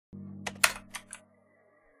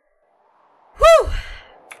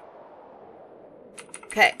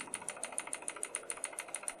Okay.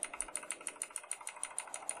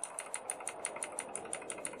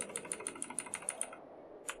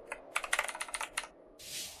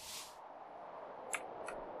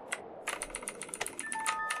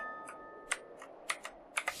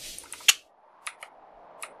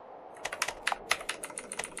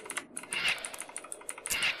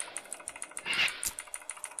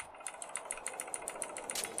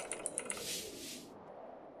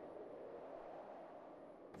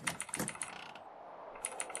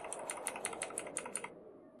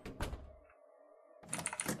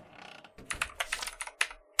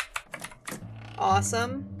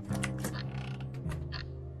 Awesome.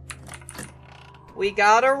 We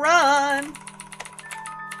gotta run!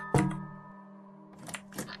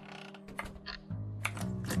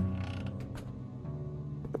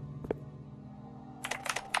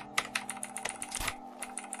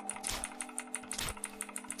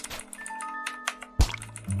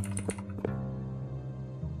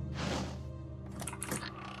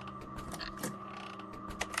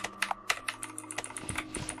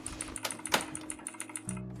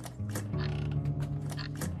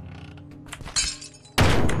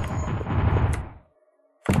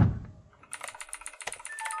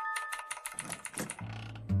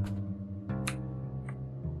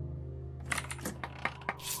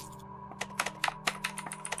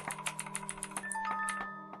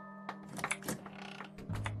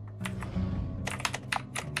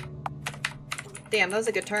 Damn, that was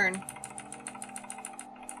a good turn.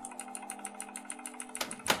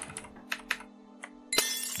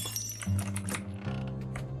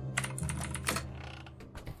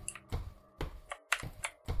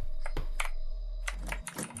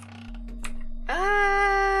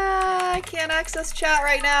 I can't access chat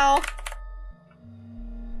right now.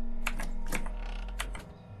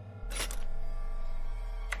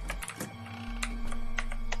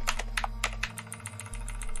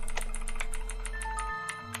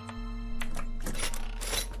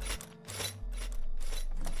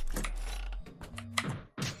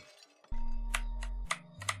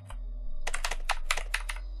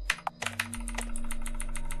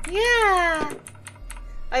 Yeah!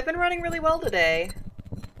 I've been running really well today.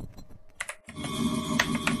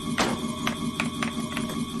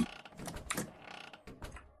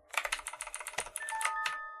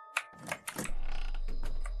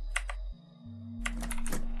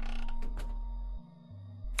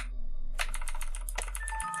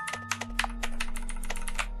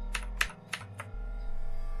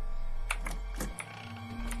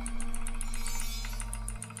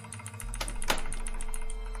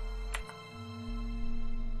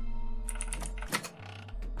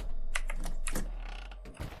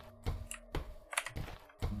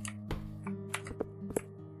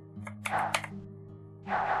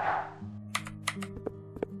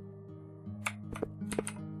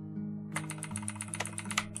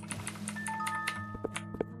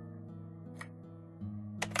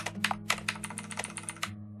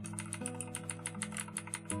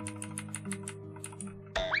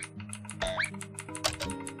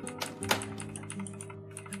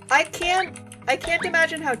 I can't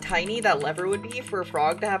imagine how tiny that lever would be for a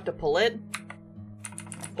frog to have to pull it.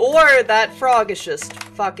 Or that frog is just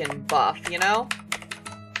fucking buff, you know?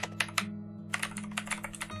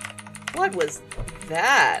 What was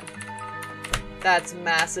that? That's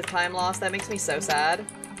massive time loss. That makes me so sad.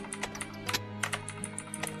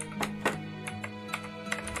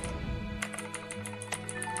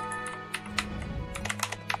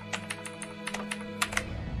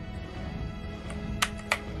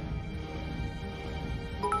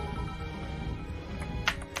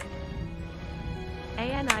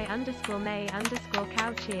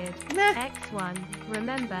 ANI_May_cow cheered. Nah. X1.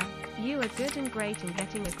 Remember, you are good and great and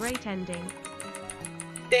getting a great ending.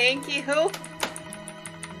 Thank you.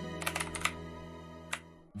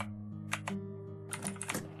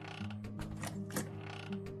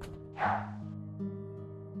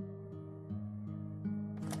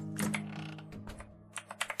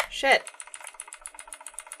 Shit.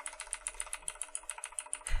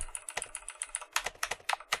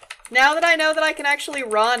 Now that I know that I can actually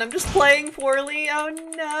run, I'm just playing poorly. Oh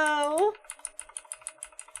no.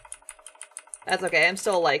 That's okay, I'm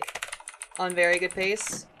still, like, on very good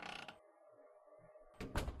pace.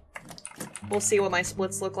 We'll see what my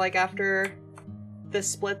splits look like after this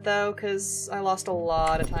split, though, because I lost a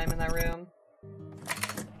lot of time in that room.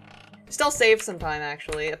 Still saved some time,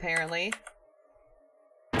 actually, apparently.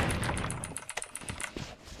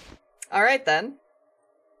 Alright, then.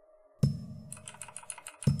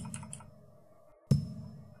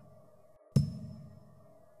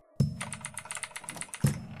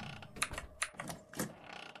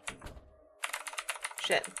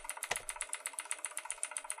 Shit.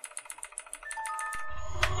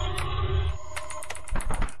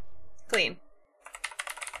 Clean.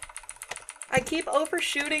 I keep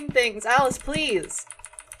overshooting things. Alice, please.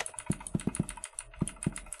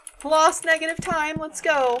 Lost negative time. Let's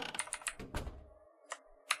go.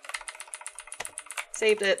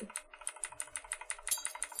 Saved it.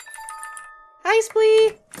 Hi,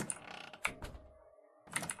 Splee!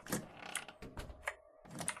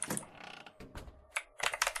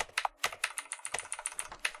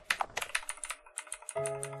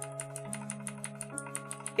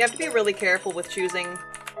 You have to be really careful with choosing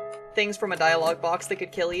things from a dialogue box that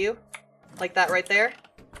could kill you. Like that right there.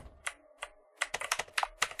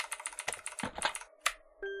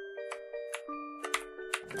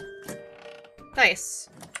 Nice.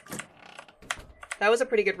 That was a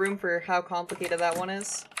pretty good room for how complicated that one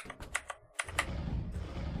is.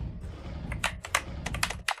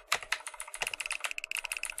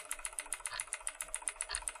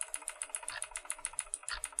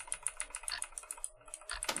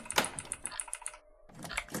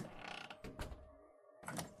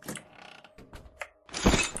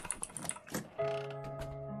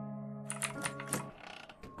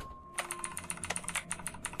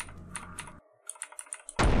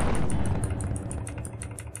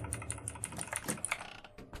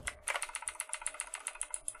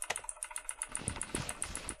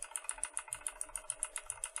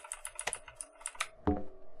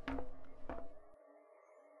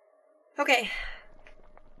 Okay.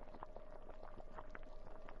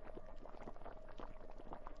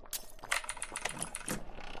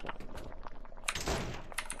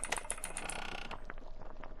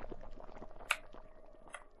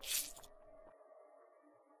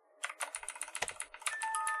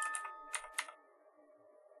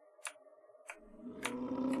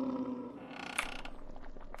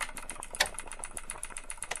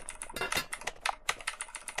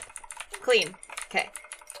 Clean. Okay.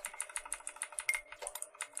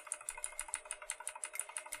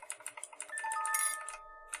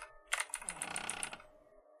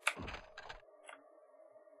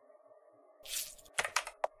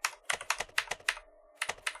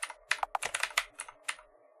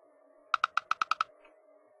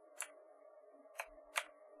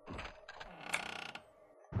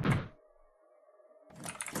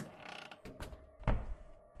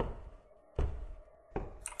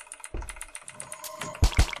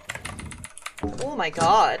 Oh my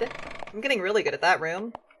god. I'm getting really good at that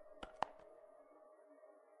room.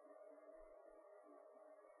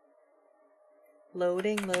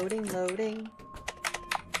 Loading, loading, loading.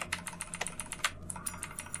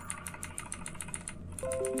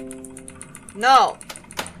 No!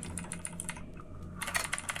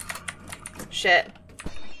 Shit.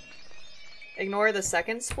 Ignore the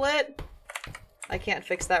second split? I can't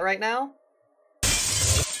fix that right now.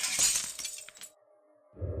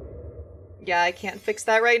 Yeah, I can't fix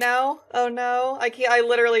that right now. Oh no. I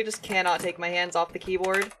literally just cannot take my hands off the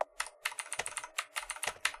keyboard.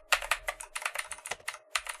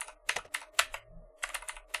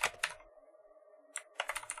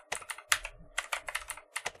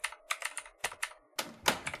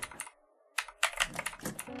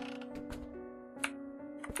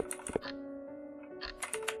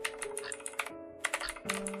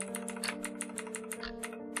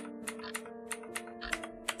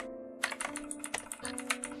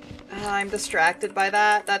 I'm distracted by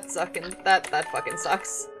that. That fucking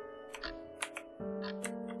sucks.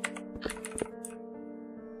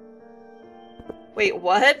 Wait,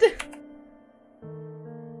 what?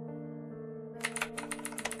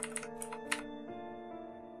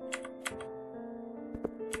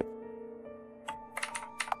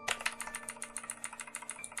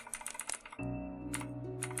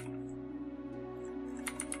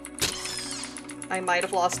 I might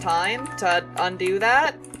have lost time to undo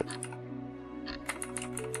that.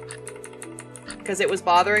 Because it was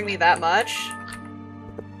bothering me that much.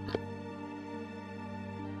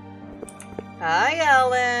 Hi,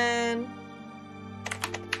 Ellen!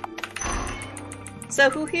 So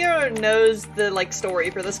who here knows the, like, story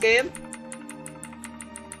for this game?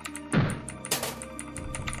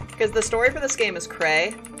 Because the story for this game is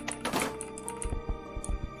cray.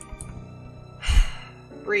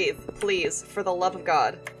 Breathe, please, for the love of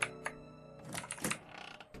God.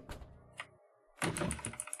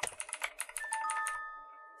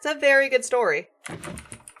 It's a very good story.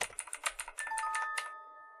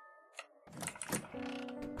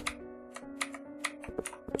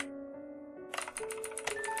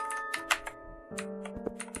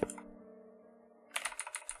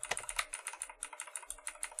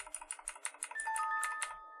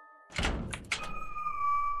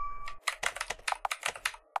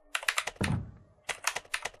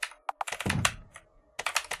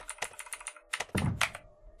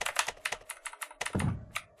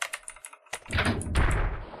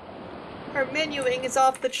 Our menuing is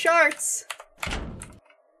off the charts!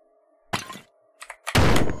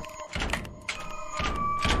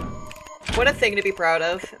 What a thing to be proud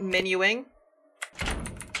of. Menuing.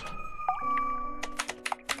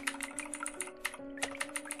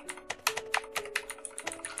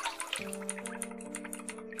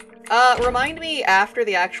 Remind me after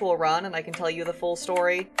the actual run and I can tell you the full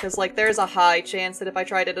story. Because, like, there's a high chance that if I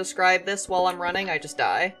try to describe this while I'm running, I just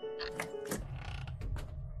die.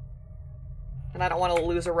 And I don't want to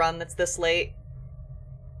lose a run that's this late.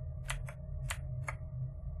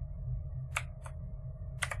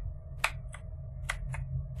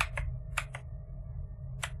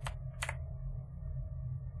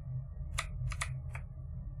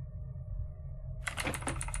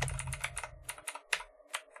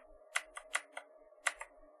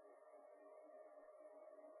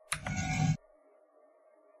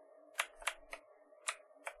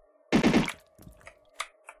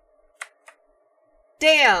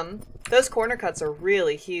 Damn! Those corner cuts are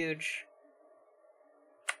really huge.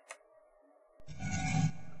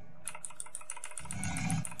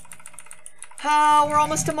 Oh, we're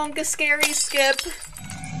almost to Monka Scary Skip.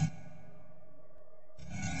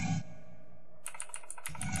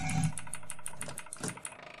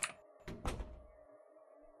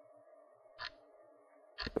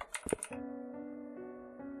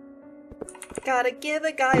 Gotta give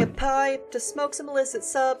a guy a pipe to smoke some illicit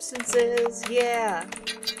substances, yeah.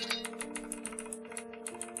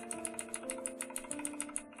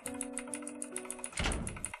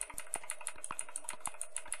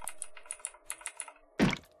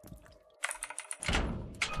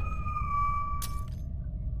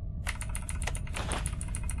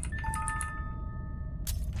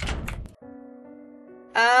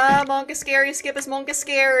 Monka Scary Skip is Monka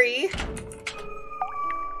Scary.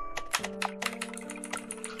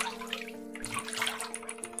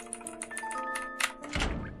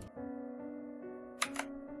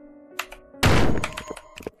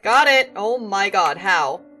 Got it! Oh my god,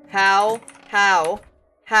 how? How? How?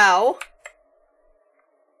 How?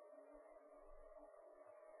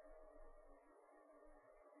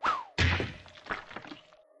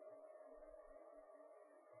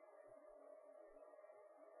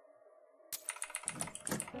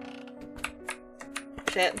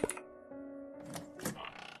 Shit.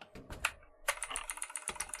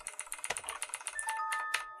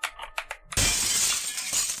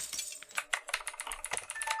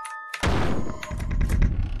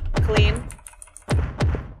 Clean.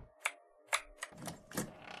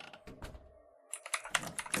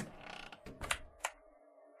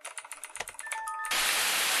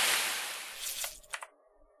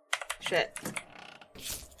 Shit.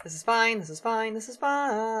 This is fine, this is fine, this is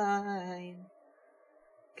fine.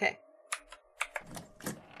 Okay.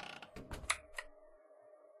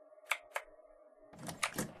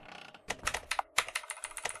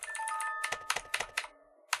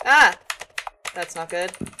 Ah! That's not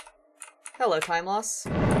good. Hello, time loss.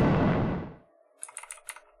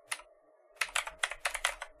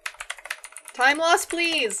 Time loss,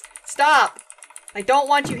 please! Stop! I don't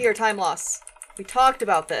want you here, time loss. We talked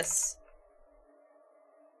about this.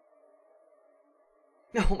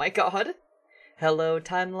 Oh my god. Hello,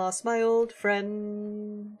 time loss, my old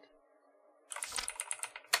friend.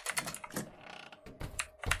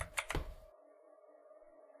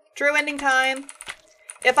 True ending time.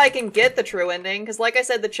 If I can get the true ending, because like I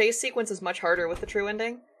said, the chase sequence is much harder with the true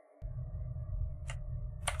ending.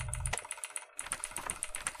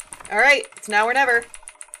 Alright, it's now or never.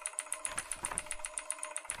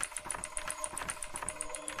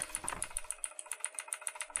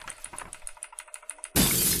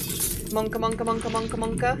 Monka, monka, monka, monka,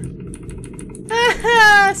 monka.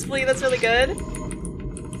 Haha! Splee, that's really good.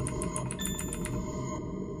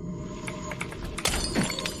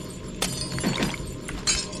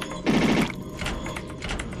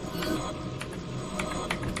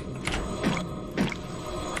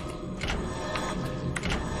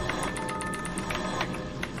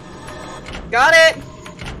 Got it!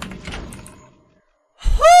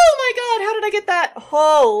 Oh my god, how did I get that?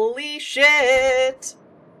 Holy shit!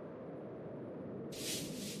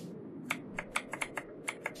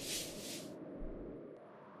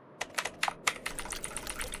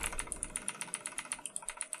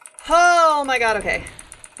 Oh my god, okay.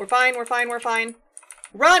 We're fine, we're fine, we're fine.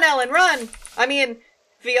 Run, Ellen, run! I mean,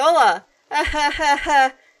 Viola!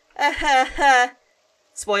 Ah-ha-ha-ha! Ah-ha-ha!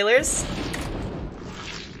 Spoilers.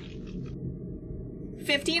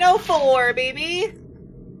 1504, baby!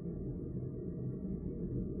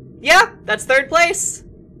 Yeah, that's third place!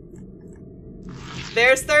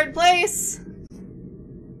 There's third place!